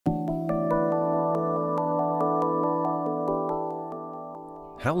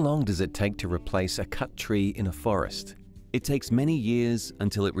How long does it take to replace a cut tree in a forest? It takes many years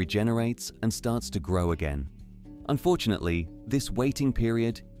until it regenerates and starts to grow again. Unfortunately, this waiting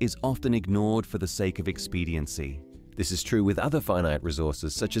period is often ignored for the sake of expediency. This is true with other finite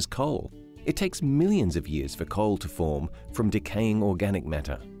resources such as coal. It takes millions of years for coal to form from decaying organic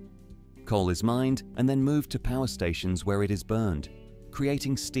matter. Coal is mined and then moved to power stations where it is burned,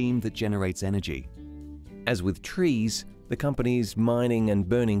 creating steam that generates energy. As with trees, the companies mining and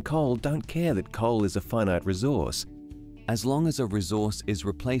burning coal don't care that coal is a finite resource. As long as a resource is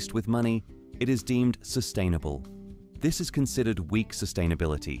replaced with money, it is deemed sustainable. This is considered weak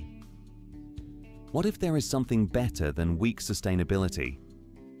sustainability. What if there is something better than weak sustainability?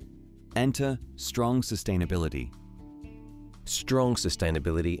 Enter strong sustainability. Strong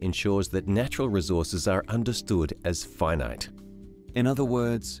sustainability ensures that natural resources are understood as finite. In other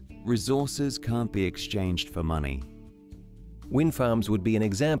words, resources can't be exchanged for money. Wind farms would be an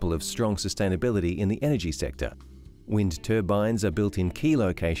example of strong sustainability in the energy sector. Wind turbines are built in key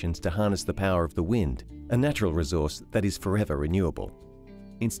locations to harness the power of the wind, a natural resource that is forever renewable.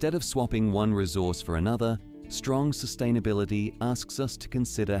 Instead of swapping one resource for another, strong sustainability asks us to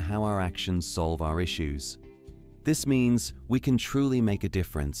consider how our actions solve our issues. This means we can truly make a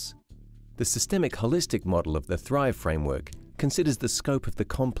difference. The systemic holistic model of the Thrive framework considers the scope of the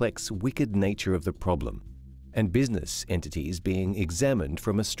complex, wicked nature of the problem, and business entities being examined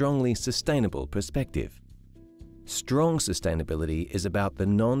from a strongly sustainable perspective. Strong sustainability is about the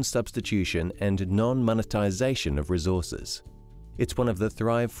non-substitution and non-monetization of resources. It's one of the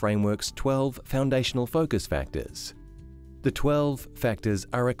Thrive framework's 12 foundational focus factors. The 12 factors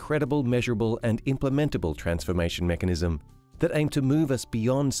are a credible, measurable, and implementable transformation mechanism that aim to move us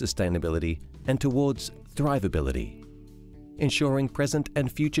beyond sustainability and towards thrivability, ensuring present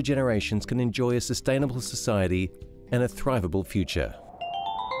and future generations can enjoy a sustainable society and a thrivable future.